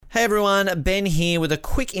Hey everyone, Ben here with a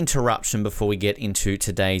quick interruption before we get into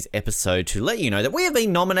today's episode to let you know that we have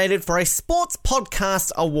been nominated for a Sports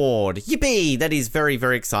Podcast Award. Yippee! That is very,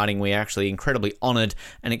 very exciting. We are actually incredibly honoured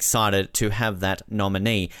and excited to have that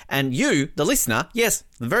nominee. And you, the listener, yes,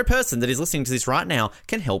 the very person that is listening to this right now,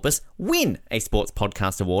 can help us win a Sports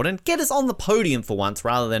Podcast Award and get us on the podium for once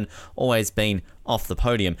rather than always being off the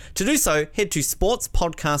podium. To do so, head to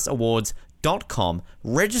sportspodcastawards.com,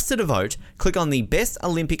 register to vote, click on the Best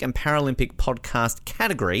Olympic and Paralympic Podcast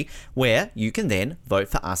category, where you can then vote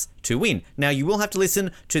for us to win. Now, you will have to listen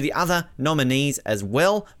to the other nominees as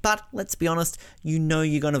well, but let's be honest, you know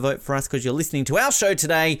you're going to vote for us because you're listening to our show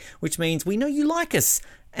today, which means we know you like us,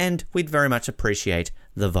 and we'd very much appreciate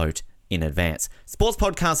the vote in advance.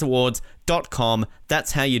 sportspodcastawards.com,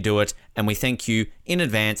 that's how you do it, and we thank you in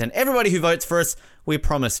advance. And everybody who votes for us, we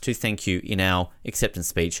promise to thank you in our acceptance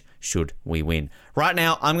speech should we win. Right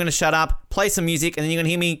now, I'm going to shut up, play some music, and then you're going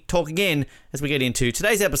to hear me talk again as we get into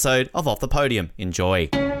today's episode of Off the Podium. Enjoy.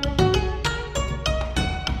 Chinese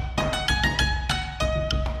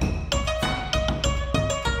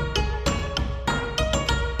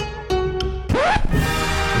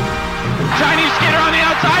skitter on the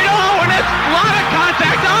outside. Oh, and it's a lot of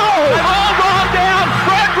contact. Oh, and all rolled down.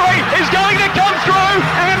 Bradbury is going to come through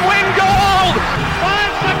and win gold. 5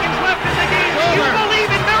 seconds left in the game. Do you believe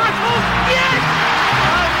in miracles? Yes!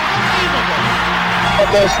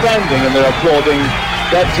 Unbelievable. They're standing and they're applauding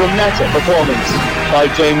that dramatic performance by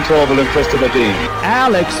James Orville and Christopher Dean.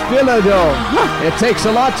 Alex Bilodeau. It takes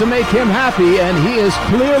a lot to make him happy, and he is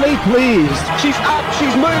clearly pleased. She's up,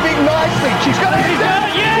 she's moving nicely. She's got it.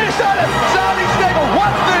 Yes! She's done it. Sally Snaggle,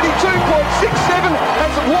 132.67,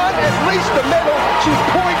 has won at least a medal. She's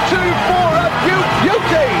 0.24 up.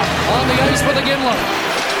 Beauty. On the ice for the Gimlet.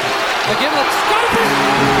 The Gimlet scoping.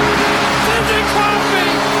 Cindy Crosby,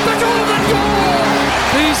 the golden goal.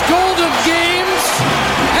 These golden games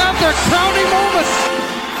have their crowning moments.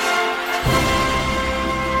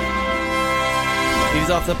 It is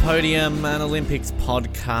Off the Podium, an Olympics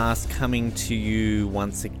podcast coming to you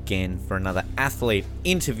once again for another athlete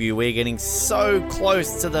interview. We're getting so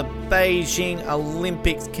close to the Beijing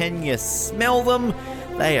Olympics. Can you smell them?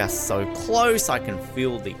 They are so close. I can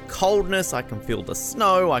feel the coldness. I can feel the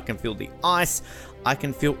snow. I can feel the ice. I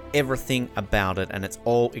can feel everything about it, and it's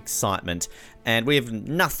all excitement. And we have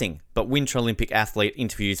nothing but Winter Olympic athlete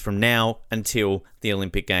interviews from now until the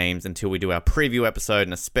Olympic Games, until we do our preview episode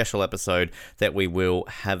and a special episode that we will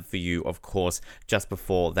have for you, of course, just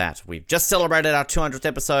before that. We've just celebrated our 200th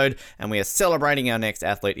episode, and we are celebrating our next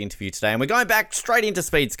athlete interview today. And we're going back straight into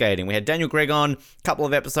speed skating. We had Daniel Gregg on a couple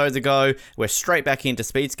of episodes ago. We're straight back into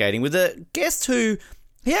speed skating with a guest who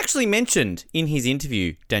he actually mentioned in his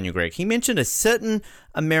interview, Daniel Gregg. He mentioned a certain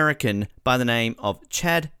American by the name of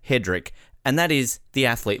Chad Hedrick, and that is the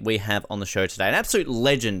athlete we have on the show today. An absolute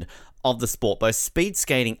legend of the sport, both speed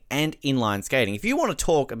skating and inline skating. If you want to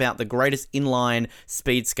talk about the greatest inline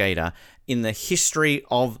speed skater in the history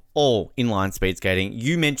of all inline speed skating,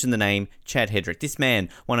 you mentioned the name Chad Hedrick. This man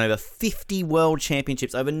won over 50 world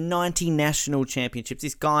championships, over 90 national championships.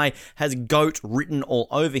 This guy has GOAT written all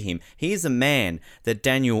over him. He is a man that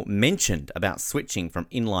Daniel mentioned about switching from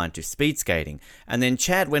inline to speed skating. And then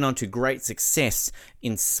Chad went on to great success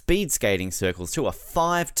in speed skating circles too. A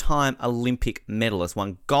 5-time Olympic medalist,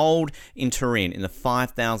 won gold in Turin in the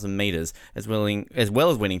 5,000 meters, as well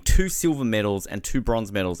as winning 2 silver medals and 2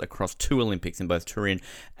 bronze medals across 2 Olympics in both Turin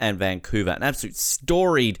and Vancouver. An absolute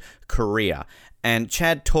storied career. And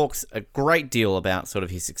Chad talks a great deal about sort of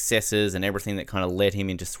his successes and everything that kind of led him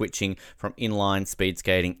into switching from inline speed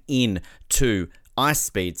skating into ice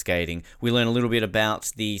speed skating. We learn a little bit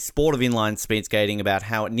about the sport of inline speed skating, about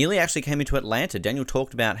how it nearly actually came into Atlanta. Daniel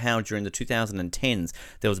talked about how during the 2010s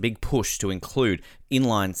there was a big push to include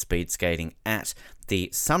inline speed skating at the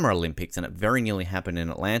Summer Olympics, and it very nearly happened in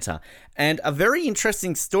Atlanta. And a very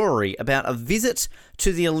interesting story about a visit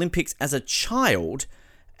to the Olympics as a child,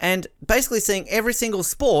 and basically seeing every single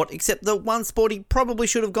sport except the one sport he probably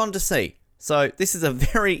should have gone to see. So this is a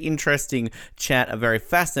very interesting chat, a very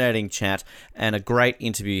fascinating chat, and a great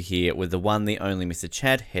interview here with the one, the only Mr.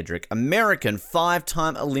 Chad Hedrick, American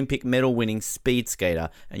 5-time Olympic medal winning speed skater,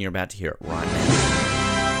 and you're about to hear it right now.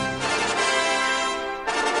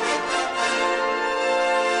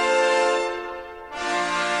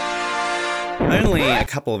 Only a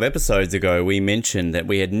couple of episodes ago, we mentioned that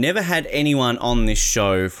we had never had anyone on this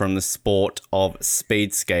show from the sport of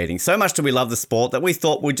speed skating. So much do we love the sport that we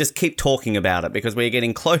thought we'd just keep talking about it because we're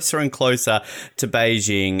getting closer and closer to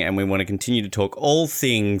Beijing and we want to continue to talk all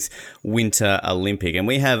things Winter Olympic. And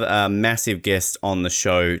we have a massive guest on the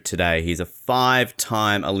show today. He's a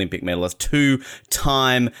 5-time Olympic medalist,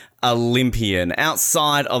 2-time Olympian.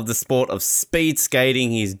 Outside of the sport of speed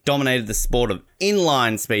skating, he's dominated the sport of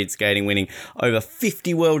inline speed skating, winning over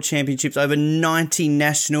 50 world championships, over 90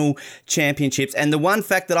 national championships. And the one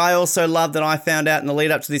fact that I also love that I found out in the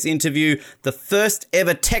lead up to this interview, the first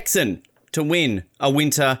ever Texan to win a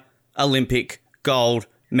Winter Olympic gold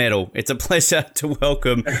medal. It's a pleasure to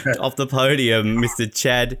welcome off the podium Mr.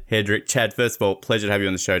 Chad Hedrick. Chad, first of all, pleasure to have you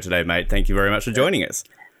on the show today, mate. Thank you very much for joining us.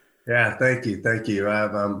 Yeah, thank you.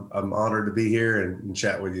 I'm honored to be here and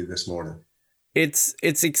chat with you this morning. It's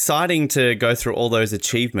exciting to go through all those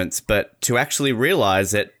achievements, but to actually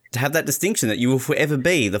realize that, to have that distinction that you will forever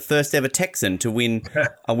be the first ever Texan to win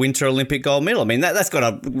a Winter Olympic gold medal. I mean, that's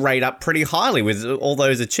got to rate up pretty highly with all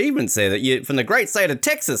those achievements there, that you, from the great state of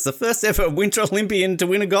Texas, the first ever Winter Olympian to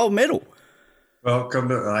win a gold medal. Well,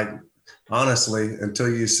 honestly, until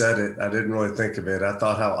you said it, I didn't really think of it. I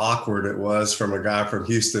thought how awkward it was from a guy from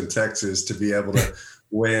Houston, Texas, to be able to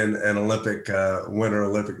win an Winter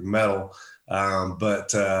Olympic medal.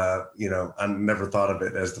 But I never thought of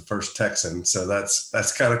it as the first Texan. So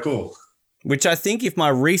that's kind of cool. Which I think, if my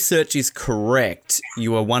research is correct,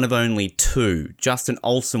 you are one of only two. Justin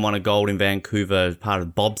Olsen won a gold in Vancouver as part of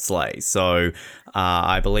bobsleigh. So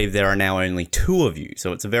I believe there are now only two of you.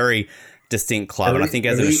 So it's a very distinct club. And I think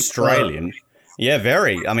as an Australian, yeah,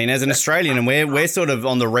 very. I mean, as an Australian, and we're sort of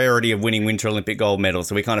on the rarity of winning Winter Olympic gold medals.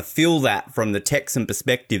 So we kind of feel that from the Texan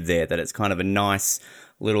perspective there, that it's kind of a nice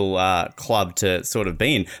little club to sort of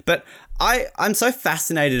be in. But I'm so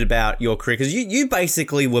fascinated about your career because you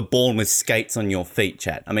basically were born with skates on your feet,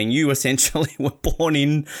 Chad. I mean, you essentially were born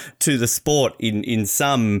into the sport in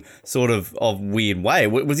some sort of weird way.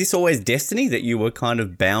 Was this always destiny that you were kind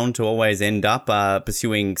of bound to always end up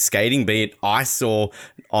pursuing skating, be it ice or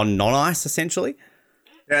on non-ice, essentially?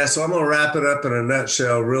 Yeah, so I'm going to wrap it up in a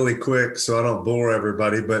nutshell really quick so I don't bore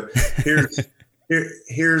everybody. But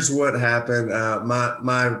here's what happened.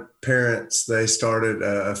 My parents, they started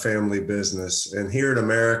a family business. And here in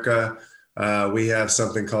America, we have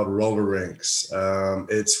something called roller rinks.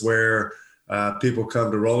 It's where people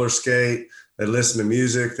come to roller skate. They listen to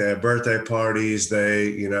music. They have birthday parties.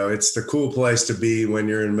 It's the cool place to be when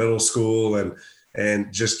you're in middle school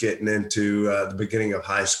and just getting into the beginning of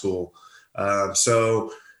high school.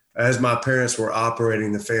 So as my parents were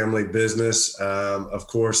operating the family business, of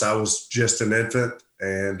course, I was just an infant.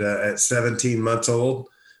 And at 17 months old,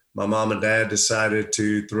 my mom and dad decided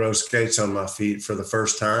to throw skates on my feet for the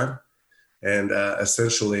first time. And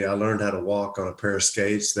essentially, I learned how to walk on a pair of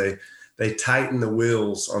skates. They tighten the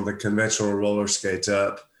wheels on the conventional roller skates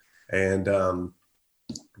up. And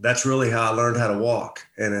that's really how I learned how to walk.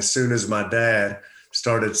 And as soon as my dad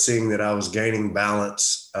started seeing that I was gaining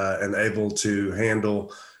balance and able to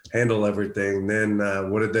handle everything, then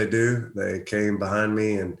what did they do? They came behind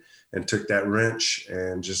me and took that wrench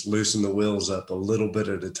and just loosened the wheels up a little bit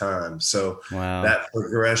at a time. So wow. That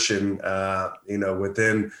progression,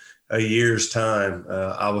 within a year's time,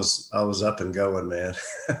 I was up and going, man.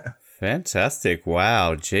 Fantastic.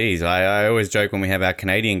 Wow. Geez. I always joke when we have our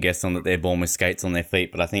Canadian guests on that they're born with skates on their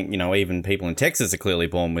feet, but I think, even people in Texas are clearly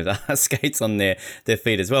born with skates on their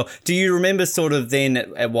feet as well. Do you remember sort of then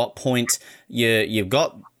at what point you've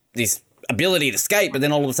got this ability to skate, but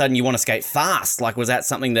then all of a sudden you want to skate fast? Like, was that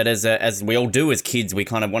something that as we all do as kids, we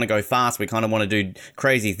kind of want to go fast, we kind of want to do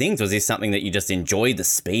crazy things? Was this something that you just enjoyed, the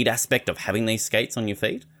speed aspect of having these skates on your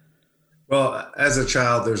feet? Well, as a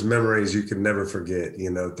child, there's memories you can never forget,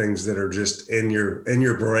 things that are just in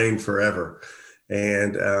your brain forever.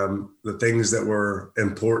 And the things that were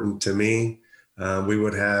important to me, we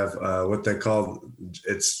would have what they call,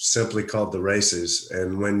 it's simply called the races.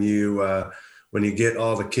 And when you get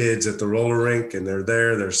all the kids at the roller rink and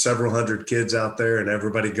there's several hundred kids out there and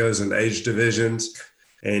everybody goes in age divisions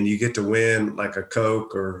and you get to win like a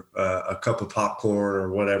Coke or a cup of popcorn or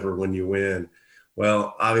whatever when you win.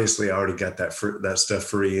 Well, obviously I already got that stuff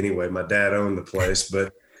free anyway. My dad owned the place,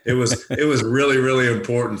 but it was really, really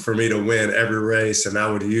important for me to win every race. And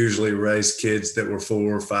I would usually race kids that were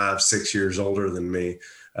 4, 5, 6 years older than me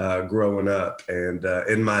growing up. And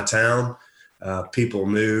in my town, people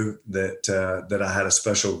knew that I had a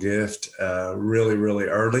special gift really, really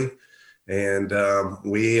early. And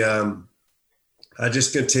we I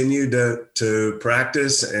just continued to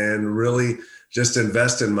practice and really just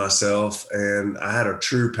invest in myself. And I had a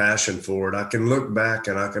true passion for it. I can look back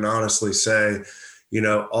and I can honestly say,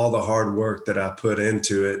 all the hard work that I put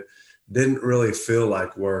into it didn't really feel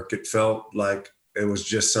like work. It felt like it was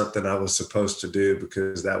just something I was supposed to do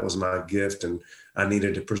because that was my gift. And I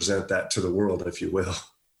needed to present that to the world, if you will.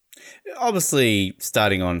 Obviously,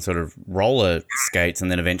 starting on sort of roller skates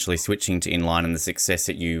and then eventually switching to inline and the success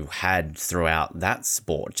that you had throughout that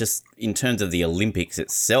sport, just in terms of the Olympics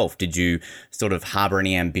itself, did you sort of harbour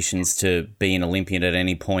any ambitions to be an Olympian at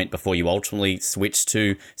any point before you ultimately switched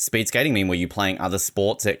to speed skating? I mean, were you playing other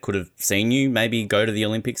sports that could have seen you maybe go to the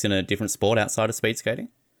Olympics in a different sport outside of speed skating?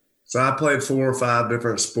 So I played 4 or 5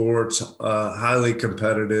 different sports, highly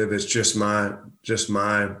competitive. It's just my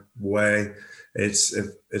way.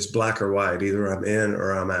 It's black or white. Either I'm in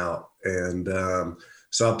or I'm out. And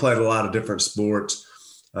so I played a lot of different sports.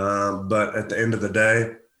 But at the end of the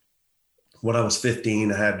day, when I was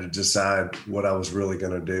 15, I had to decide what I was really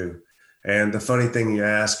going to do. And the funny thing you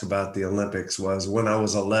asked about the Olympics was when I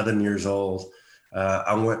was 11 years old,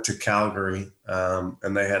 I went to Calgary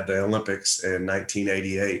and they had the Olympics in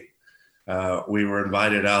 1988. We were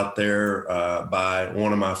invited out there by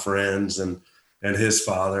one of my friends and his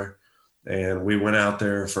father. And we went out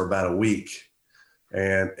there for about a week.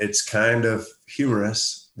 And it's kind of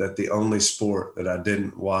humorous that the only sport that I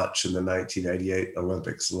didn't watch in the 1988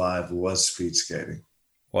 Olympics live was speed skating.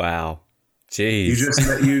 Wow. Jeez.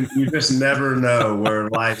 You just never know where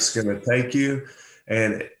life's going to take you.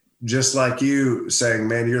 And just like you saying,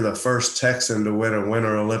 man, you're the first Texan to win a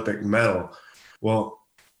Winter Olympic medal. Well,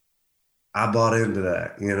 I bought into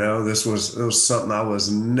that. It was something I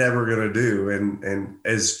was never going to do. And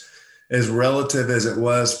as relative as it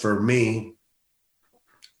was for me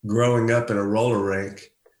growing up in a roller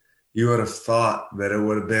rink, you would have thought that it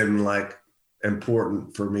would have been like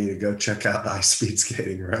important for me to go check out ice speed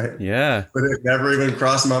skating, right? Yeah. But it never even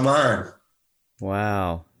crossed my mind.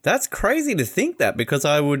 Wow. That's crazy to think that, because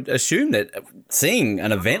I would assume that seeing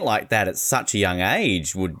an event like that at such a young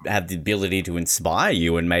age would have the ability to inspire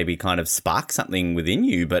you and maybe kind of spark something within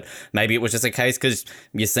you. But maybe it was just a case because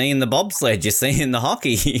you're seeing the bobsled, you're seeing the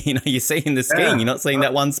hockey, you're seeing the skiing, you're not seeing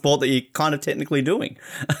that one sport that you're kind of technically doing.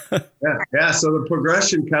 Yeah. So the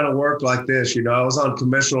progression kind of worked like this. I was on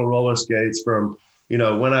conventional roller skates from,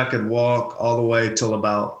 when I could walk all the way till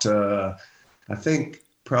about, I think,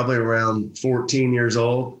 probably around 14 years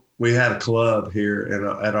old. We had a club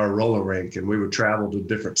here at our roller rink, and we would travel to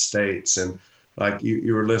different states. And like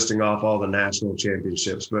you were listing off all the national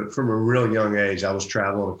championships, but from a real young age, I was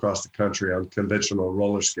traveling across the country on conventional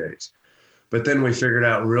roller skates. But then we figured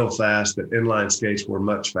out real fast that inline skates were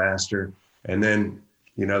much faster. And then,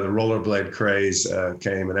 the rollerblade craze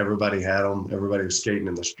came, and everybody had them. Everybody was skating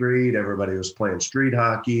in the street. Everybody was playing street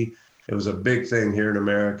hockey. It was a big thing here in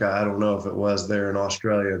America. I don't know if it was there in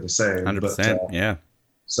Australia the same. 100%, yeah.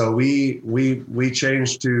 So we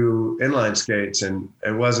changed to inline skates, and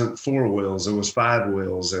it wasn't 4 wheels, it was 5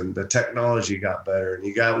 wheels, and the technology got better. And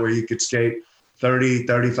you got where you could skate 30,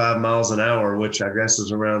 35 miles an hour, which I guess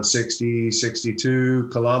is around 60, 62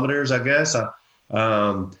 kilometers, I guess.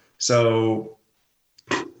 So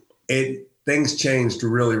things changed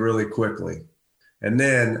really, really quickly. And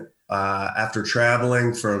then after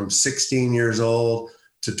traveling from 16 years old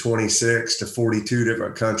to 26 to 42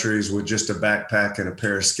 different countries with just a backpack and a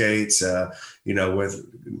pair of skates, with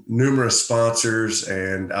numerous sponsors.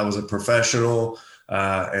 And I was a professional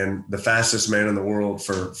and the fastest man in the world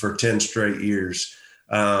for 10 straight years.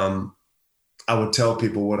 I would tell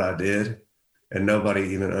people what I did, and nobody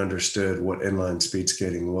even understood what inline speed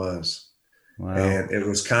skating was. Wow. And it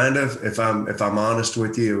was kind of, if I'm honest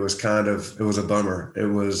with you, it was a bummer. It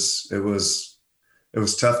was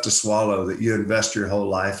tough to swallow that you invest your whole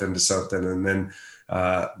life into something, and then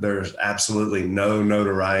there's absolutely no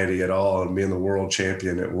notoriety at all in being the world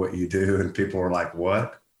champion at what you do. And people were like,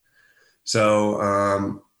 what? So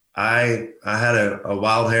I had a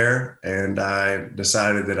wild hair, and I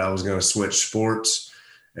decided that I was going to switch sports,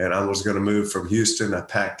 and I was going to move from Houston. I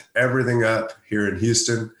packed everything up here in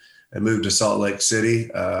Houston and moved to Salt Lake City,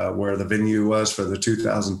 where the venue was for the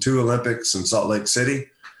 2002 Olympics in Salt Lake City.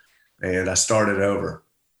 And I started over.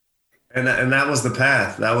 And that was the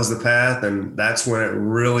path. And that's when it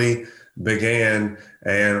really began,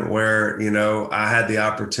 and where, I had the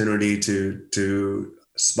opportunity to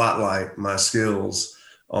spotlight my skills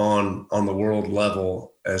on the world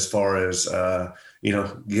level, as far as,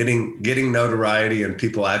 getting notoriety and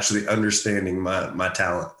people actually understanding my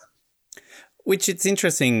talent. Which it's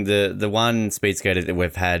interesting, the one speed skater that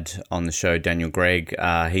we've had on the show, Daniel Gregg,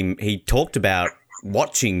 he talked about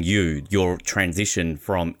watching your transition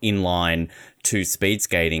from inline to speed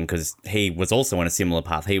skating, because he was also on a similar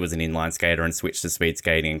path. He was an inline skater and switched to speed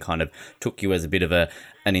skating and kind of took you as a bit of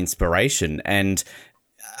an inspiration. And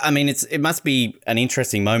I mean, it must be an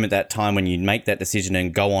interesting moment, that time when you make that decision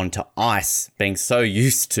and go on to ice, being so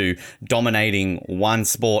used to dominating one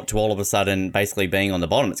sport to all of a sudden basically being on the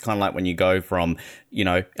bottom. It's kind of like when you go from,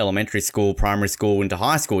 elementary school, primary school into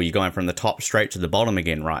high school, you're going from the top straight to the bottom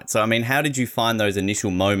again, right? So, I mean, how did you find those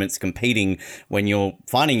initial moments competing when you're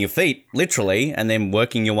finding your feet, literally, and then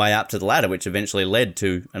working your way up to the ladder, which eventually led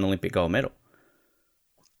to an Olympic gold medal?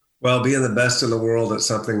 Well, being the best in the world at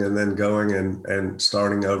something and then going and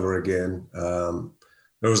starting over again.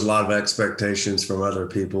 There was a lot of expectations from other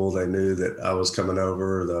people. They knew that I was coming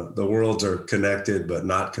over. The worlds are connected, but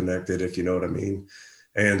not connected, if you know what I mean.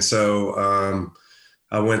 And so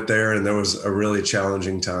I went there, and there was a really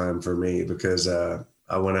challenging time for me because I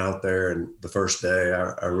went out there, and the first day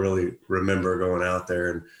I really remember going out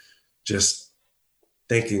there and just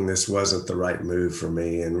thinking this wasn't the right move for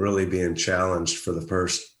me, and really being challenged for the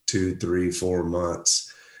first 2, 3, 4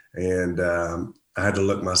 months. And I had to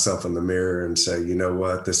look myself in the mirror and say, you know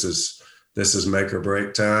what, this is make or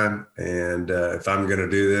break time. And if I'm going to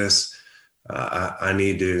do this, I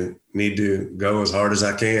need to go as hard as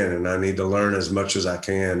I can, and I need to learn as much as I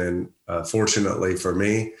can. And fortunately for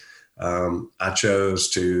me, I chose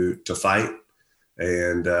to fight.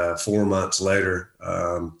 And 4 months later,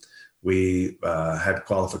 we had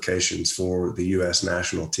qualifications for the U.S.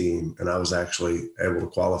 national team, and I was actually able to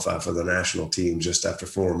qualify for the national team just after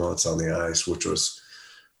 4 months on the ice, which was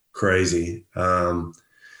crazy. And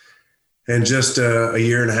just a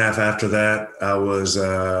year and a half after that, I was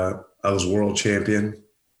world champion.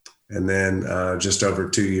 And then just over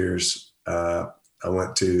 2 years, I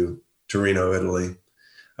went to Torino, Italy,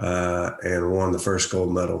 and won the first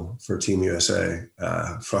gold medal for Team USA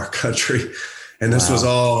for our country. And this was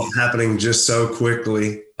all happening just so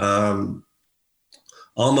quickly,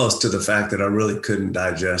 almost to the fact that I really couldn't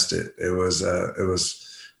digest it. It was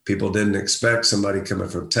people didn't expect somebody coming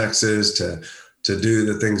from Texas to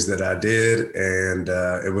do the things that I did, and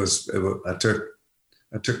I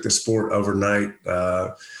took the sport overnight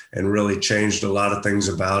and really changed a lot of things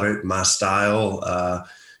about it. My style,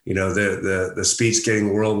 the speed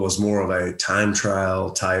skating world was more of a time trial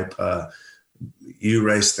type. You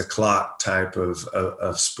race the clock type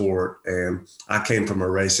of sport. And I came from a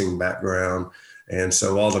racing background. And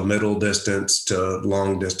so all the middle distance to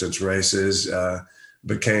long distance races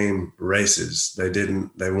became races.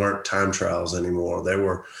 They weren't time trials anymore. They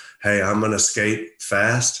were, hey, I'm going to skate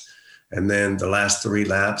fast. And then the last 3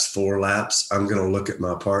 laps, 4 laps, I'm going to look at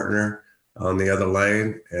my partner on the other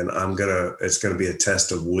lane, and it's going to be a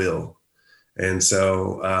test of will. And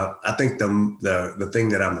so I think the thing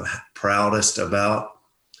that I'm proudest about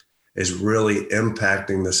is really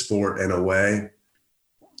impacting the sport in a way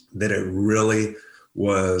that it really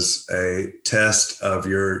was a test of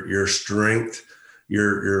your strength,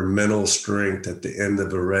 your mental strength at the end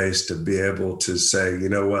of a race, to be able to say, you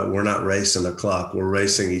know what, we're not racing the clock, we're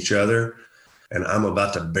racing each other, and I'm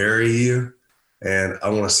about to bury you, and I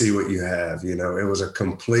want to see what you have. It was a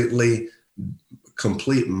complete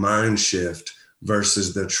mind shift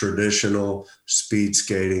versus the traditional speed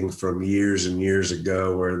skating from years and years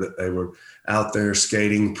ago, where they were out there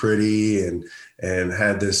skating pretty and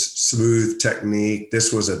had this smooth technique.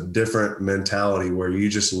 This was a different mentality where you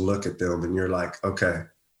just look at them and you're like, okay,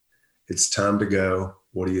 it's time to go.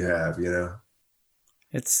 What do you have,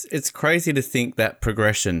 It's crazy to think that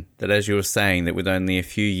progression, that as you were saying, that with only a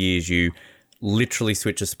few years, you literally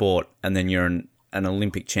switch a sport and then you're an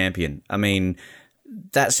Olympic champion. I mean,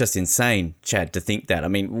 that's just insane, Chad, to think that. I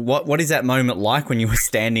mean, what is that moment like when you were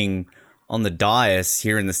standing on the dais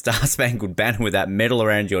here in the Star-Spangled Banner with that medal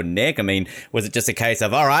around your neck? I mean, was it just a case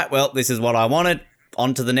of, all right, well, this is what I wanted,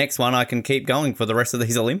 on to the next one, I can keep going for the rest of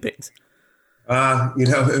these Olympics?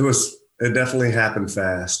 It definitely happened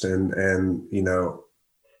fast. And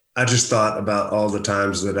I just thought about all the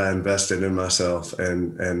times that I invested in myself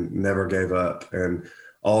and never gave up, and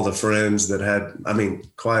all the friends that had, I mean,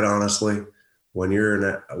 quite honestly, when you're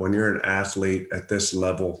an athlete at this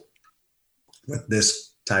level with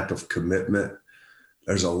this type of commitment,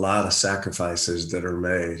 there's a lot of sacrifices that are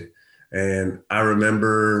made. And I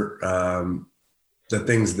remember the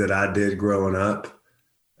things that I did growing up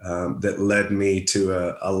that led me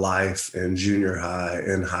to a life in junior high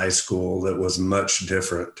and high school that was much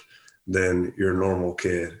different than your normal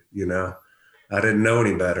kid. I didn't know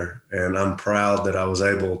any better. And I'm proud that I was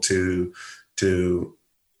able to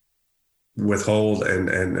withhold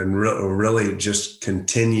and really just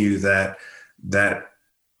continue that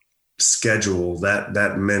schedule,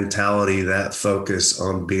 that mentality, that focus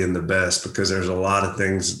on being the best, because there's a lot of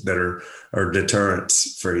things that are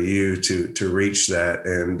deterrents for you to reach that.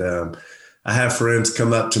 And I have friends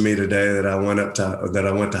come up to me today that I went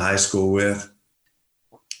to high school with,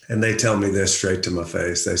 and they tell me this straight to my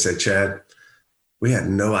face. They say, Chad, we had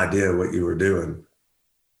no idea what you were doing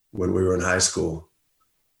when we were in high school,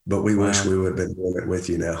 but we wish we would have been doing it with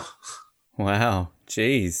you now. Wow.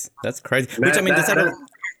 Jeez. That's crazy.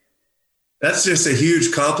 That's just a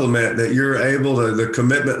huge compliment that you're able to, the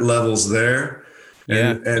commitment levels there.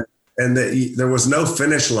 And that there was no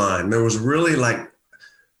finish line. There was really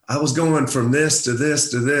I was going from this to this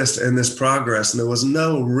to this and this progress. And there was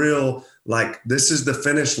no real, this is the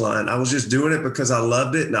finish line. I was just doing it because I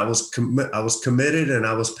loved it, and I was committed, and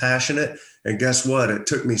I was passionate. And guess what? It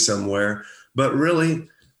took me somewhere, but really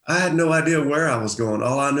I had no idea where I was going.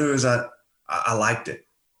 All I knew is I liked it.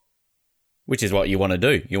 Which is what you want to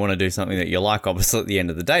do. You want to do something that you like, obviously, at the end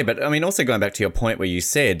of the day. But I mean, also going back to your point where you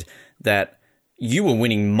said that you were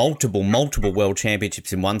winning multiple world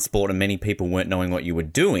championships in one sport and many people weren't knowing what you were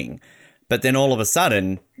doing. But then all of a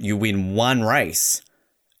sudden you win one race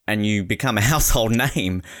and you become a household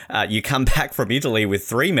name. You come back from Italy with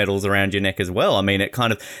 3 medals around your neck as well. I mean, how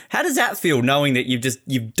does that feel, knowing that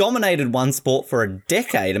you've dominated one sport for a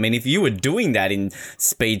decade? I mean, if you were doing that in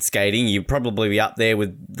speed skating, you'd probably be up there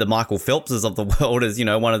with the Michael Phelpses of the world as,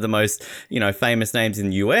 one of the most, famous names in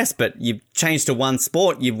the US, but you've changed to one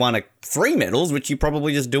sport. You've won 3 medals, which you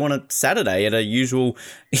probably just do on a Saturday at a usual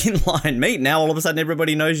inline meet. Now all of a sudden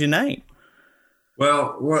everybody knows your name.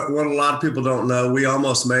 Well, what a lot of people don't know, we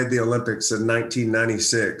almost made the Olympics in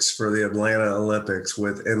 1996 for the Atlanta Olympics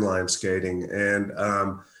with inline skating. And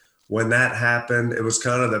when that happened, it was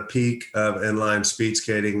kind of the peak of inline speed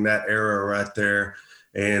skating, that era right there.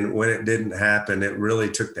 And when it didn't happen, it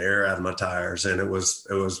really took the air out of my tires, and it was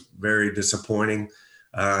very disappointing.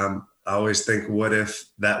 I always think, what if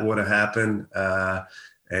that would have happened?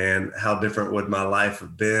 And how different would my life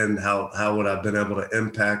have been? How would I have been able to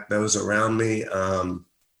impact those around me?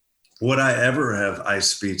 Would I ever have ice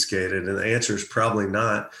speed skated? And the answer is probably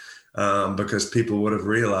not, because people would have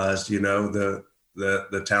realized, the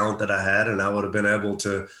talent that I had, and I would have been able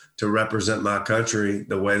to represent my country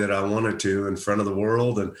the way that I wanted to in front of the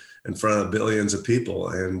world and in front of billions of people.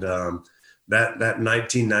 And that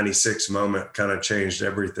 1996 moment kind of changed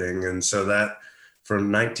everything. And so that,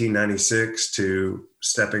 from 1996 to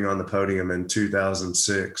stepping on the podium in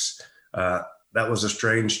 2006, that was a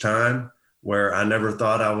strange time where I never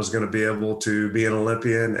thought I was going to be able to be an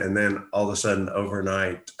Olympian. And then all of a sudden,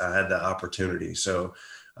 overnight, I had the opportunity. So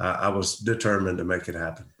I was determined to make it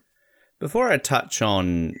happen. Before I touch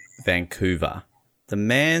on Vancouver, the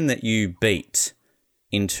man that you beat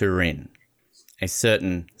in Turin, a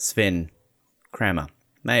certain Sven Kramer,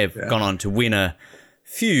 may have gone on to win a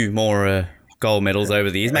few more gold medals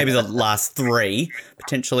over the years, maybe the last 3,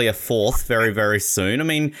 potentially a 4th very, very soon. I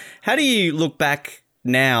mean, how do you look back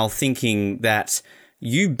now thinking that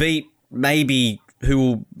you beat maybe who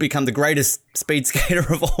will become the greatest speed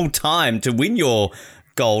skater of all time to win your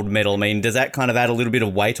gold medal? I mean, does that kind of add a little bit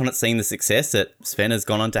of weight on it, seeing the success that Sven has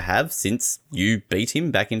gone on to have since you beat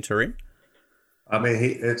him back in Turin? I mean,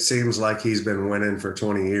 it seems like he's been winning for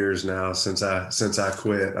 20 years now since I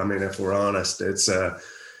quit. I mean, if we're honest, it's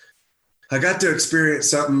I got to experience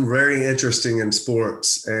something very interesting in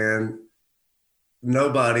sports, and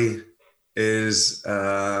nobody's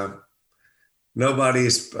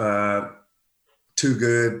too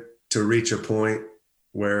good to reach a point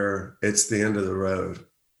where it's the end of the road.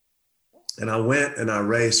 And I went and I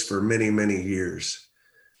raced for many, many years,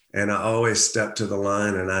 and I always stepped to the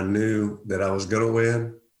line, and I knew that I was going to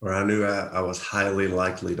win, or I knew I was highly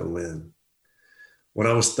likely to win. When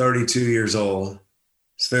I was 32 years old,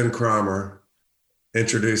 Sven Kramer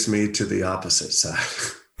introduced me to the opposite side.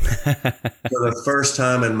 For the first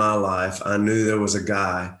time in my life, I knew there was a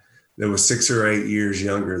guy that was 6 or 8 years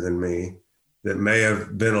younger than me, that may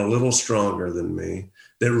have been a little stronger than me,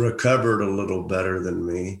 that recovered a little better than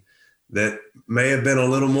me, that may have been a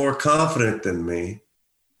little more confident than me.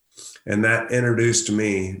 And that introduced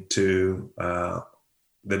me to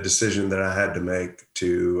the decision that I had to make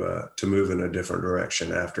to move in a different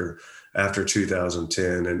direction after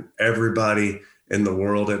 2010. And everybody in the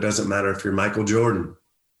world, it doesn't matter if you're Michael Jordan,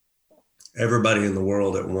 everybody in the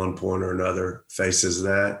world at one point or another faces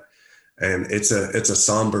that. And it's a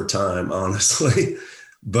somber time, honestly,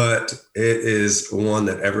 but it is one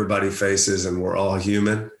that everybody faces, and we're all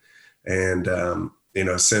human. And,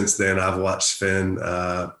 since then I've watched Sven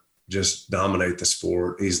just dominate the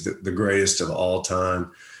sport. He's the greatest of all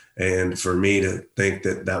time. And for me to think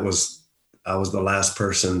that was I was the last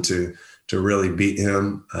person to really beat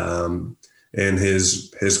him in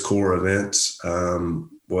his core events.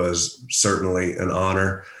 Was certainly an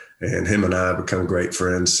honor, and him and I have become great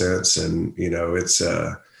friends since. And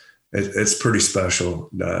it's pretty special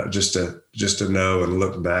just to know and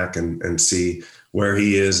look back and see where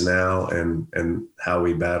he is now and how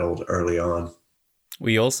we battled early on.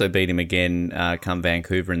 We also beat him again come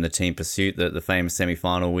Vancouver in the team pursuit, the famous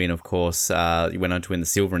semi-final win, of course. You went on to win the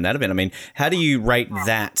silver in that event. I mean, how do you rate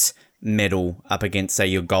that medal up against, say,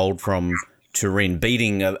 your gold from Turin,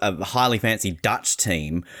 beating a highly fancy Dutch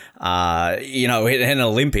team, in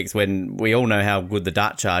Olympics, when we all know how good the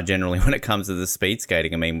Dutch are generally when it comes to the speed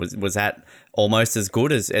skating? I mean, was that almost as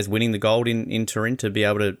good as winning the gold in Turin to be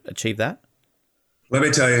able to achieve that? Let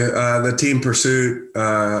me tell you, the team pursuit,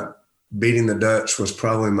 beating the Dutch was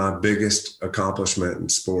probably my biggest accomplishment in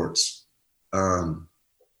sports.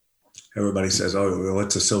 Everybody says, oh, well,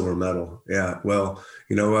 it's a silver medal. Yeah, well,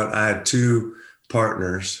 you know what? I had two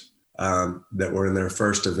partners that were in their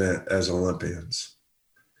first event as Olympians.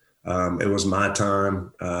 It was my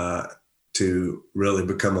time to really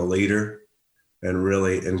become a leader and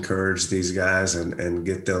really encourage these guys and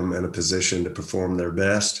get them in a position to perform their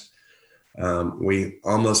best. We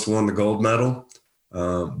almost won the gold medal,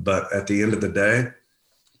 but at the end of the day,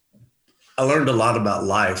 I learned a lot about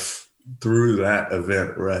life through that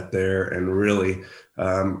event right there, and really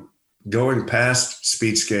going past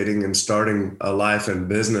speed skating and starting a life in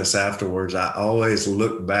business afterwards. I always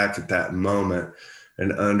look back at that moment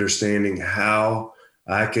and understanding how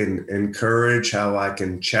I can encourage, how I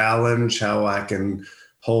can challenge, how I can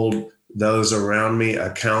hold those around me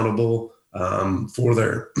accountable for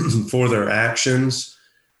their actions.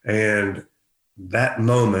 And that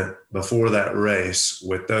moment before that race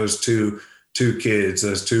with those two kids,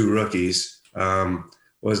 those two rookies,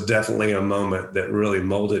 was definitely a moment that really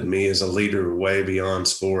molded me as a leader way beyond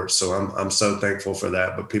sports. So I'm so thankful for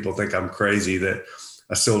that. But people think I'm crazy that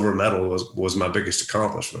a silver medal was my biggest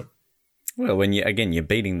accomplishment. Well, when you're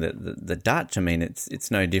beating the Dutch, I mean, it's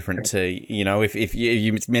no different to, if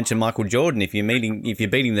you mentioned Michael Jordan, if you're beating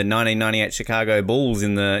the 1998 Chicago Bulls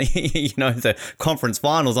in the the conference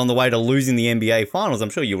finals on the way to losing the NBA finals, I'm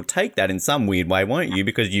sure you'll take that in some weird way, won't you?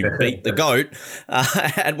 Because you beat the GOAT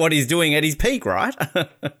at what he's doing at his peak, right?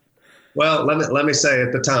 Well, let me say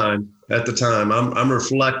at the time, I'm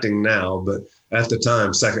reflecting now, but at the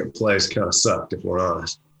time, second place kind of sucked, if we're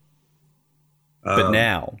honest. But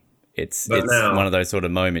now. It's one of those sort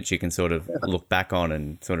of moments you can sort of look back on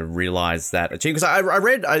and sort of realize that achievement.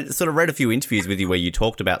 Because I sort of read a few interviews with you where you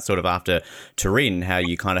talked about sort of after Turin how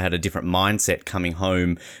you kind of had a different mindset coming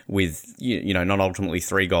home with not ultimately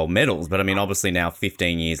 3 gold medals, but I mean obviously now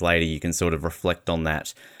 15 years later you can sort of reflect on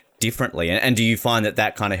that differently. And do you find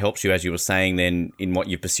that kind of helps you, as you were saying then, in what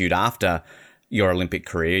you pursued after your Olympic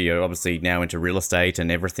career? You're obviously now into real estate and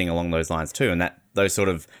everything along those lines too, and that those sort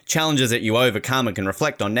of challenges that you overcome and can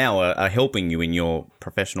reflect on now are helping you in your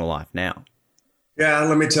professional life now. Yeah,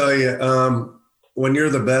 let me tell you, when you're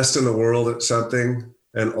the best in the world at something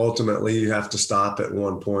and ultimately you have to stop at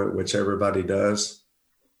one point, which everybody does,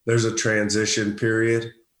 there's a transition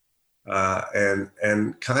period.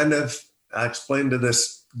 And kind of, I explained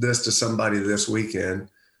this to somebody this weekend,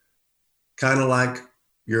 kind of like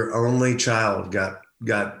your only child got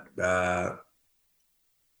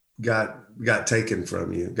taken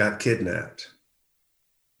from you, got kidnapped.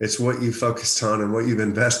 It's what you focused on and what you've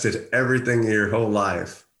invested everything in your whole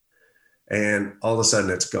life. And all of a sudden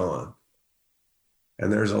it's gone.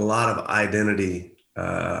 And there's a lot of identity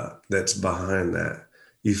that's behind that.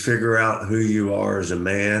 You figure out who you are as a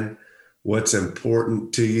man, what's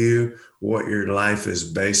important to you, what your life is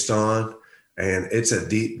based on. And it's a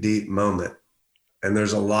deep, deep moment. And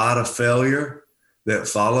there's a lot of failure that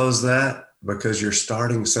follows that because you're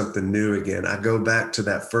starting something new again. I go back to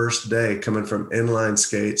that first day coming from inline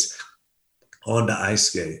skates onto ice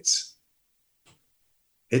skates.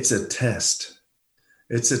 It's a test.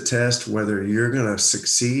 It's a test whether you're going to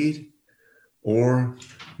succeed or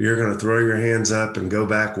you're going to throw your hands up and go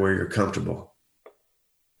back where you're comfortable.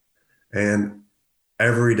 And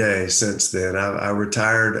every day since then, I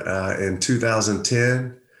retired in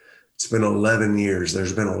 2010. It's been 11 years.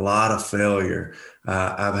 There's been a lot of failure.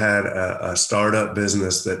 I've had a startup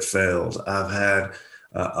business that failed. I've had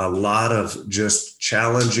a lot of just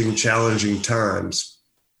challenging times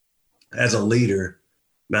as a leader,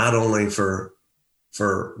 not only for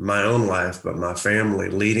my own life, but my family,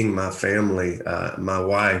 leading my family, my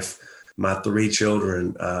wife, my 3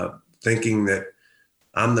 children, thinking that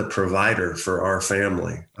I'm the provider for our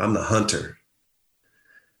family. I'm the hunter.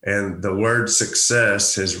 And the word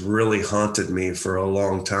success has really haunted me for a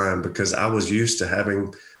long time because I was used to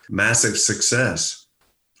having massive success.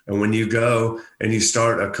 And when you go and you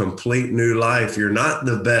start a complete new life, you're not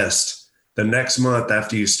the best the next month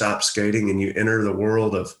after you stop skating and you enter the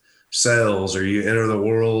world of sales, or you enter the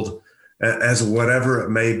world as whatever it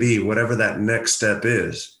may be, whatever that next step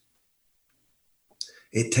is.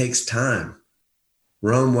 It takes time.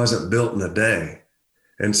 Rome wasn't built in a day.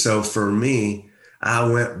 And so for me, I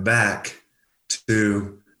went back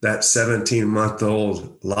to that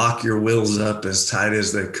 17-month-old, lock your wheels up as tight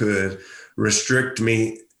as they could, restrict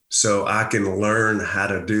me so I can learn how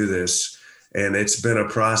to do this. And it's been a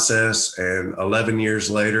process. And 11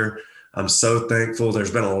 years later, I'm so thankful.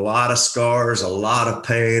 There's been a lot of scars, a lot of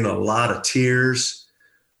pain, a lot of tears.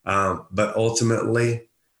 But ultimately,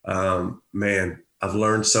 man, I've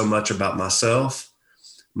learned so much about myself.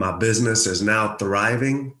 My business is now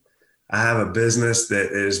thriving. I have a business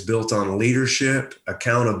that is built on leadership,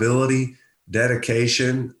 accountability,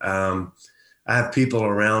 dedication. I have people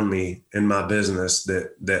around me in my business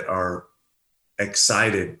that are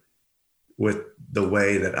excited with the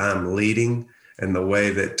way that I'm leading and the way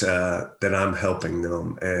that I'm helping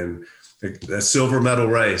them. And the silver medal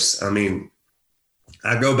race, I mean,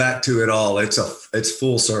 I go back to it all. It's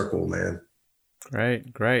full circle, man.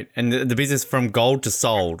 Great. And the business from gold to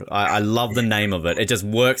sold, I love the name of it. It just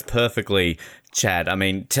works perfectly, Chad. I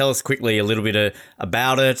mean, tell us quickly a little bit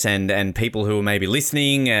about it and people who are maybe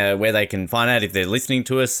listening, where they can find out if they're listening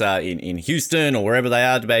to us in Houston or wherever they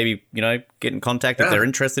are to maybe, get in contact if they're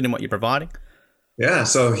interested in what you're providing. Yeah,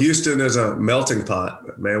 so Houston is a melting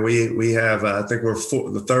pot, man. We have, I think we're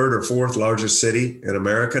the third or fourth largest city in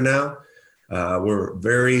America now. We're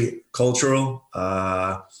very cultural.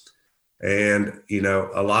 And,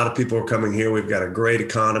 a lot of people are coming here. We've got a great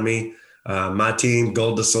economy. My team,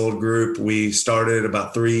 Gold to Sold Group, we started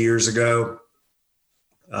about 3 years ago.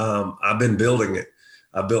 I've been building it.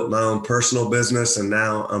 I built my own personal business, and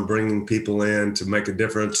now I'm bringing people in to make a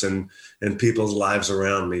difference in people's lives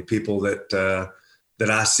around me, people that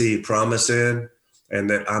I see promise in, and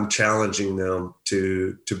that I'm challenging them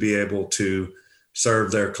to be able to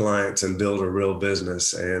serve their clients and build a real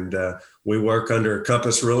business. And we work under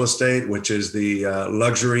Compass Real Estate, which is the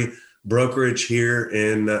luxury brokerage here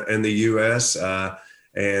in the U.S.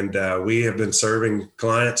 And we have been serving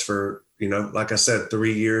clients for, like I said,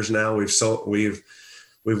 3 years now. We've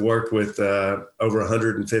worked with over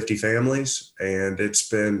 150 families, and it's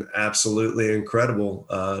been absolutely incredible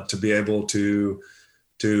to be able to.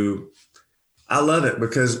 I love it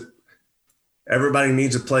because everybody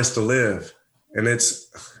needs a place to live. And it's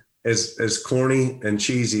as corny and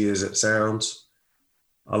cheesy as it sounds.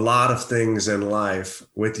 A lot of things in life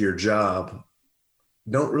with your job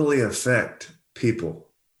don't really affect people.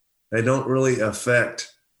 They don't really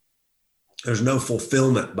there's no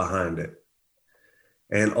fulfillment behind it.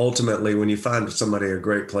 And ultimately, when you find somebody a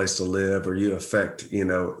great place to live, or you affect,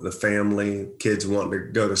 the family, kids wanting to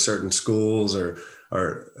go to certain schools, or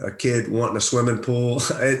a kid wanting a swimming pool,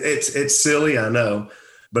 it's silly, I know.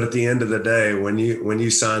 But at the end of the day, when you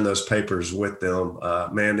sign those papers with them,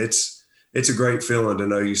 man, it's a great feeling to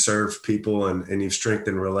know you serve people and you've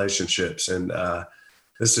strengthened relationships. And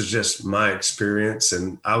this is just my experience.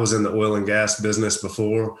 And I was in the oil and gas business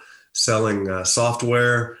before, selling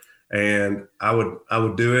software, and I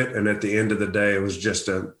would do it. And at the end of the day, it was just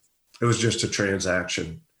a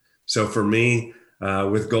transaction. So for me,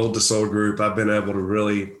 with Gold to Sold Group, I've been able to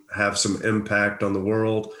really have some impact on the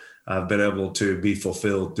world. I've been able to be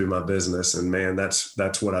fulfilled through my business, and man,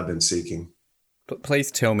 that's what I've been seeking. But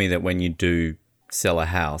please tell me that when you do sell a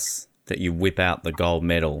house, that you whip out the gold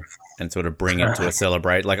medal and sort of bring it to a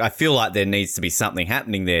celebrate. Like, I feel like there needs to be something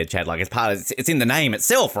happening there, Chad. Like, it's in the name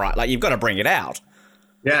itself, right? Like, you've got to bring it out.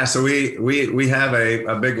 Yeah, so we have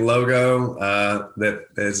a big logo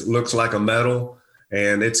that looks like a medal.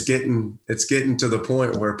 And it's getting to the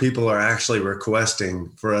point where people are actually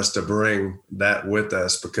requesting for us to bring that with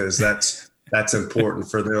us, because that's important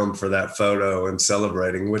for them, for that photo and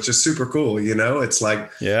celebrating, which is super cool. It's like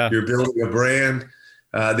you're building a brand.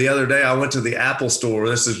 The other day I went to the Apple store.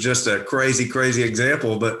 This is just a crazy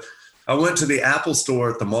example, but I went to the Apple store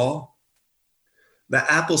at the mall. The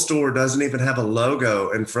Apple store doesn't even have a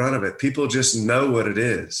logo in front of it. People just know what it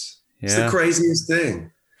is. Yeah. It's the craziest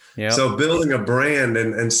thing. Yep. So building a brand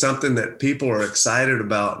and something that people are excited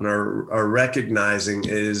about and are recognizing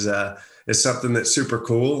is something that's super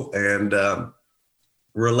cool. And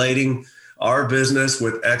relating our business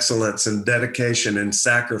with excellence and dedication and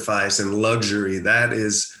sacrifice and luxury,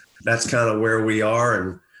 that's kind of where we are.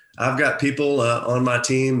 And I've got people on my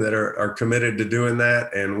team that are committed to doing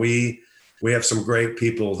that. And we we have some great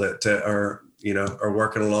people that are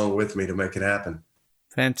working along with me to make it happen.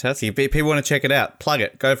 Fantastic. If people want to check it out, plug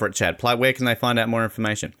it. Go for it, Chad. Where can they find out more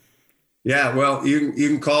information? Yeah, well, you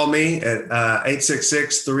can call me at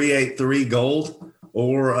 866-383-GOLD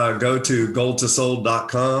or go to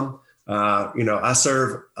goldtosold.com. I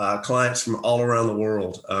serve clients from all around the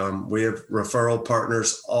world. We have referral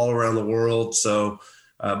partners all around the world. So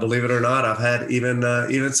believe it or not, I've had even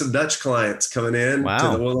some Dutch clients coming in to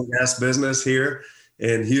the oil and gas business here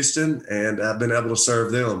in Houston, and I've been able to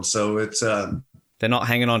serve them. So it's they're not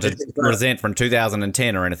hanging on to resent from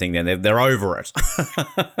 2010 or anything. Then they're over it.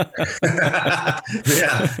 Yeah,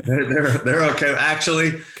 they're okay.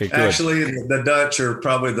 Actually, the Dutch are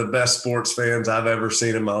probably the best sports fans I've ever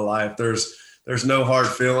seen in my life. There's no hard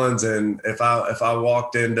feelings, and if I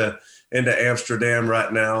walked into Amsterdam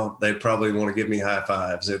right now, they'd probably want to give me high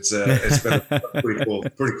fives. It's been a pretty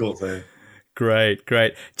cool thing. Great.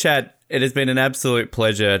 Chad, it has been an absolute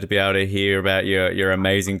pleasure to be able to hear about your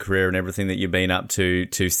amazing career and everything that you've been up to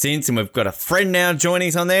since. And we've got a friend now joining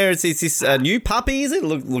us on there. Is this a new puppy? Is it?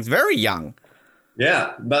 Looks very young.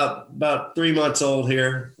 Yeah, about 3 months old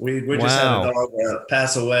here. We just had a dog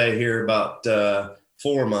pass away here about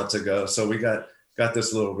 4 months ago. So we got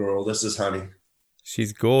this little girl. This is Honey.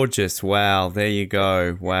 She's gorgeous. Wow. There you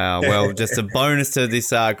go. Wow. Well, just a bonus to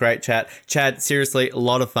this great chat. Chad, seriously, a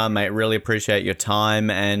lot of fun, mate. Really appreciate your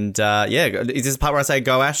time. And is this the part where I say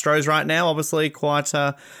go Astros right now? Obviously quite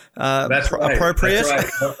that's right. Appropriate.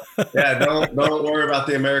 That's right. Yeah, don't worry about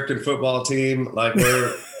the American football team. Like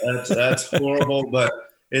that's horrible, but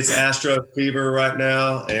it's Astro fever right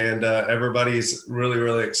now, and everybody's really,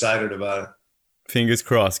 really excited about it. Fingers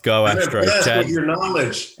crossed. Go Astros, Chad.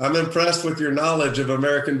 I'm impressed with your knowledge of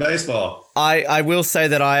American baseball. I will say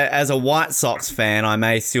that as a White Sox fan, I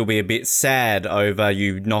may still be a bit sad over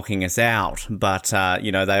you knocking us out. But,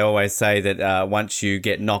 they always say that once you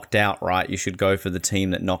get knocked out, right, you should go for the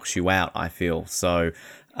team that knocks you out, I feel. So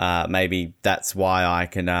maybe that's why I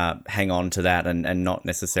can hang on to that and not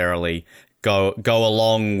necessarily go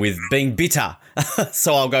along with being bitter.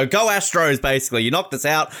 So I'll go Astros, basically. You knocked us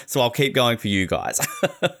out, so I'll keep going for you guys.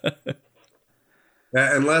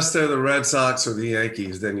 Unless they're the Red Sox or the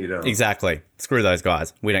Yankees, then you don't. Exactly. Screw those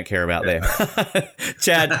guys. We don't care about them.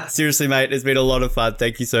 Chad, seriously, mate, it's been a lot of fun.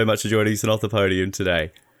 Thank you so much for joining us off the podium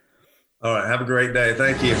today. All right. Have a great day.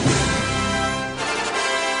 Thank you.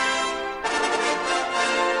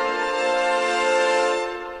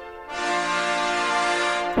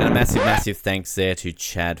 And a massive thanks there to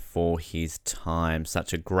Chad for his time.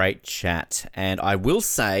 Such a great chat. And I will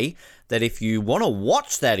say that if you want to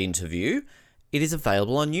watch that interview, it is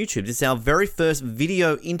available on YouTube. This is our very first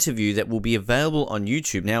video interview that will be available on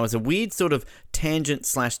YouTube. Now, as a weird sort of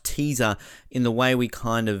tangent/teaser in the way we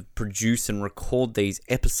kind of produce and record these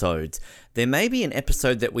episodes, there may be an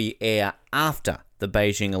episode that we air after the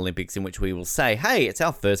Beijing Olympics in which we will say, hey, it's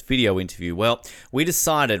our first video interview. Well, we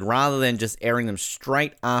decided rather than just airing them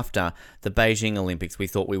straight after the Beijing Olympics, we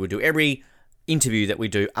thought we would do every interview that we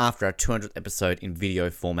do after our 200th episode in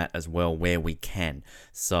video format as well, where we can.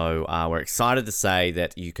 So we're excited to say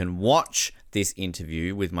that you can watch this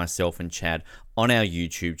interview with myself and Chad on our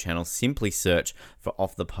YouTube channel. Simply search for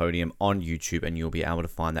Off the Podium on YouTube and you'll be able to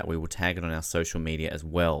find that. We will tag it on our social media as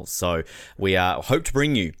well. So we hope to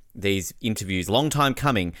bring you these interviews, long time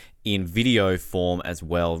coming, in video form as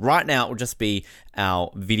well. Right now, it will just be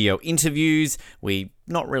our video interviews. We're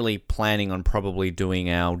not really planning on probably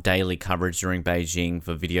doing our daily coverage during Beijing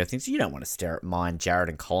for video things. You don't want to stare at mine, Jared,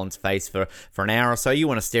 and Colin's face for an hour or so. You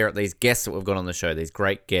want to stare at these guests that we've got on the show, these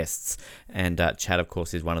great guests. And Chad, of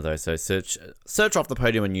course, is one of those. So search Off the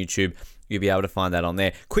Podium on YouTube. You'll be able to find that on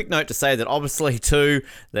there. Quick note to say that obviously too,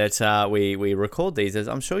 that we record these, as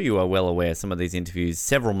I'm sure you are well aware, some of these interviews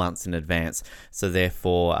several months in advance. So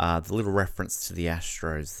therefore, the little reference to the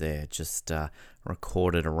Astros there, just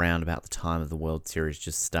recorded around about the time of the World Series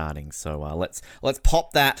just starting. So let's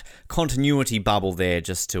pop that continuity bubble there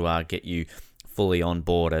just to get you fully on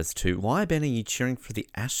board as to why, Ben, are you cheering for the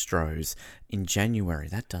Astros in January?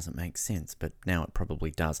 That doesn't make sense, but now it probably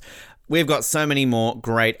does. We've got so many more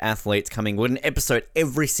great athletes coming. We're an episode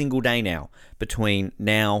every single day now between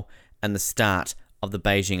now and the start of the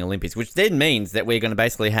Beijing Olympics, which then means that we're going to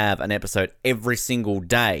basically have an episode every single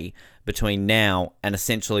day between now and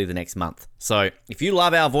essentially the next month. So if you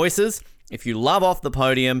love our voices, if you love Off the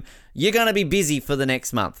Podium, you're going to be busy for the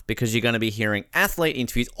next month because you're going to be hearing athlete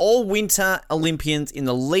interviews, all winter Olympians in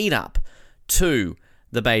the lead up to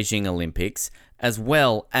the Beijing Olympics, as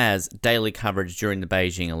well as daily coverage during the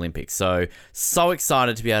Beijing Olympics. So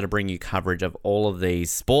excited to be able to bring you coverage of all of these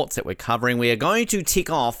sports that we're covering. We are going to tick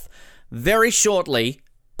off very shortly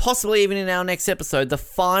possibly even in our next episode, the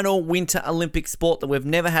final Winter Olympic sport that we've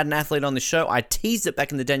never had an athlete on the show. I teased it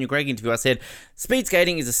back in the Daniel Gregg interview. I said, speed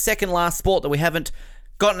skating is the second last sport that we haven't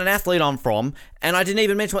gotten an athlete on from, and I didn't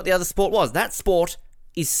even mention what the other sport was. That sport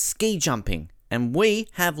is ski jumping. And we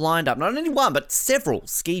have lined up not only one, but several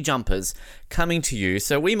ski jumpers coming to you.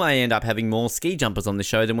 So we may end up having more ski jumpers on the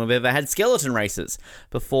show than we've ever had skeleton races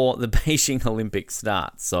before the Beijing Olympics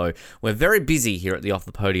start. So we're very busy here at the Off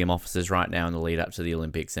the Podium offices right now in the lead up to the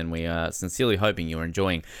Olympics. And we are sincerely hoping you're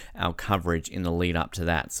enjoying our coverage in the lead up to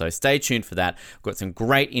that. So stay tuned for that. We've got some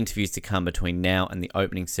great interviews to come between now and the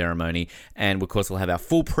opening ceremony. And of course, we'll have our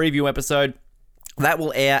full preview episode. That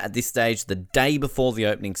will air at this stage the day before the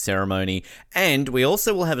opening ceremony, and we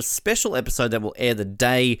also will have a special episode that will air the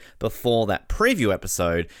day before that preview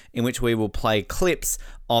episode, in which we will play clips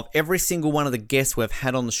of every single one of the guests we've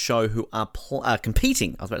had on the show who are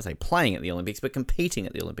competing. I was about to say playing at the Olympics, but competing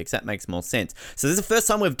at the Olympics. That makes more sense. So this is the first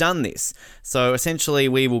time we've done this. So essentially,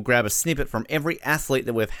 we will grab a snippet from every athlete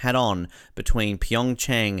that we've had on between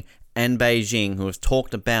Pyeongchang and Beijing who have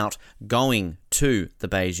talked about going to the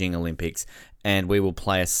Beijing Olympics, and we will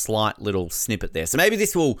play a slight little snippet there. So maybe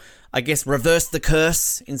this will, I guess, reverse the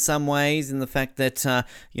curse in some ways, in the fact that,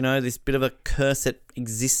 this bit of a curse that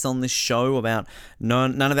exists on this show about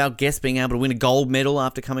none of our guests being able to win a gold medal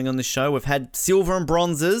after coming on the show. We've had silver and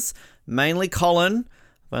bronzes, mainly Colin.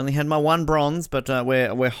 I've only had my one bronze, but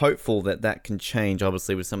we're hopeful that can change,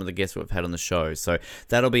 obviously, with some of the guests we've had on the show. So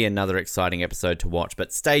that'll be another exciting episode to watch.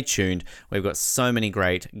 But stay tuned. We've got so many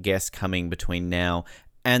great guests coming between now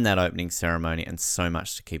and that opening ceremony, and so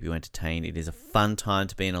much to keep you entertained. It is a fun time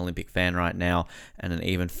to be an Olympic fan right now, and an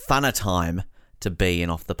even funner time to be an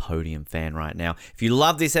Off the Podium fan right now. If you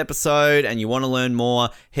love this episode and you want to learn more,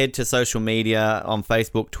 head to social media on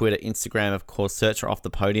Facebook, Twitter, Instagram, of course, search for Off the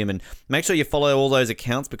Podium, and make sure you follow all those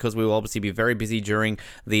accounts, because we will obviously be very busy during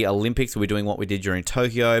the Olympics. We'll be doing what we did during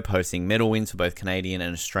Tokyo, posting medal wins for both Canadian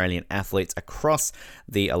and Australian athletes across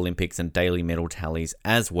the Olympics, and daily medal tallies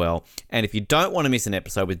as well. And if you don't want to miss an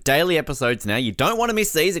episode, with daily episodes now, you don't want to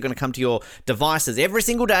miss these. They're going to come to your devices every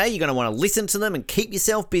single day. You're going to want to listen to them and keep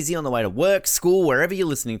yourself busy on the way to work, school, wherever you're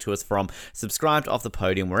listening to us from. Subscribe to Off the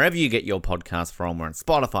Podium wherever you get your podcast from. We're on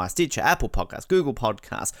Spotify, Stitcher, Apple Podcasts, Google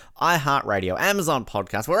Podcasts, iHeartRadio, Amazon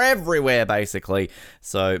Podcasts. We're everywhere, basically.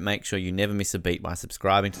 So make sure you never miss a beat by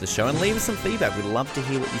subscribing to the show, and leave us some feedback. We'd love to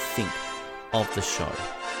hear what you think of the show.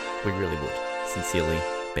 We really would. Sincerely,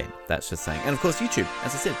 Ben. That's just saying. And of course, YouTube,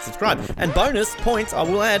 as I said, subscribe. And bonus points, I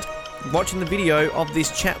will add, watching the video of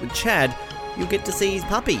this chat with Chad, you'll get to see his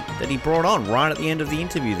puppy that he brought on right at the end of the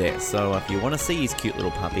interview there. So if you want to see his cute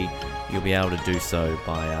little puppy, you'll be able to do so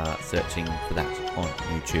by searching for that on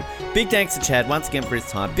YouTube. Big thanks to Chad once again for his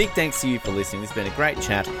time. Big thanks to you for listening. This has been a great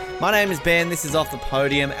chat. My name is Ben. This is Off the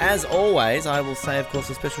Podium. As always, I will say, of course,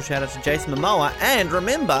 a special shout out to Jason Momoa. And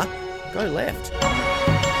remember, go left.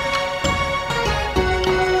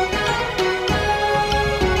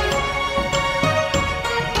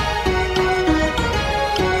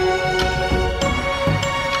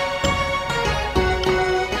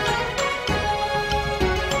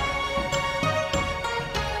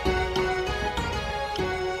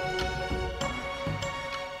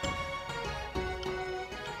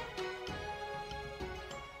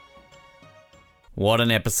 What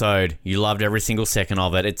an episode. You loved every single second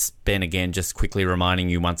of it. It's Ben again, just quickly reminding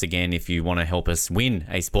you once again, if you want to help us win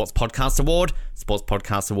a Sports Podcast Award,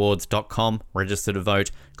 sportspodcastawards.com, register to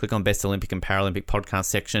vote, click on Best Olympic and Paralympic Podcast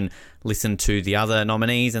section, listen to the other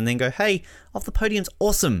nominees, and then go, hey, Off the Podium's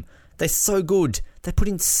awesome. They're so good. They put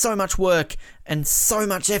in so much work and so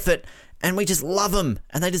much effort, and we just love them,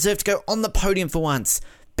 and they deserve to go on the podium for once.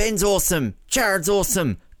 Ben's awesome. Jared's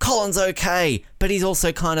awesome. Colin's okay, but he's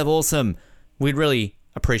also kind of awesome. We'd really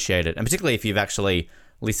appreciate it, and particularly if you've actually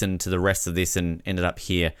listened to the rest of this and ended up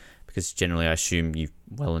here, because generally I assume you've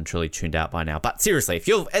well and truly tuned out by now. But seriously, if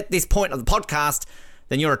you're at this point of the podcast,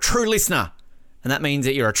 then you're a true listener, and that means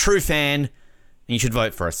that you're a true fan, and you should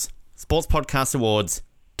vote for us.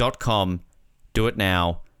 sportspodcastawards.com. Do it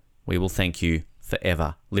now. We will thank you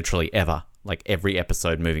forever, literally ever, like every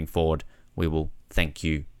episode moving forward. We will thank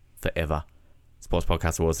you forever.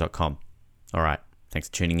 sportspodcastawards.com. All right, thanks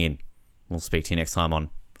for tuning in. We'll speak to you next time on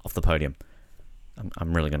Off the Podium.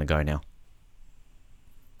 I'm really going to go now.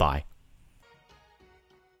 Bye.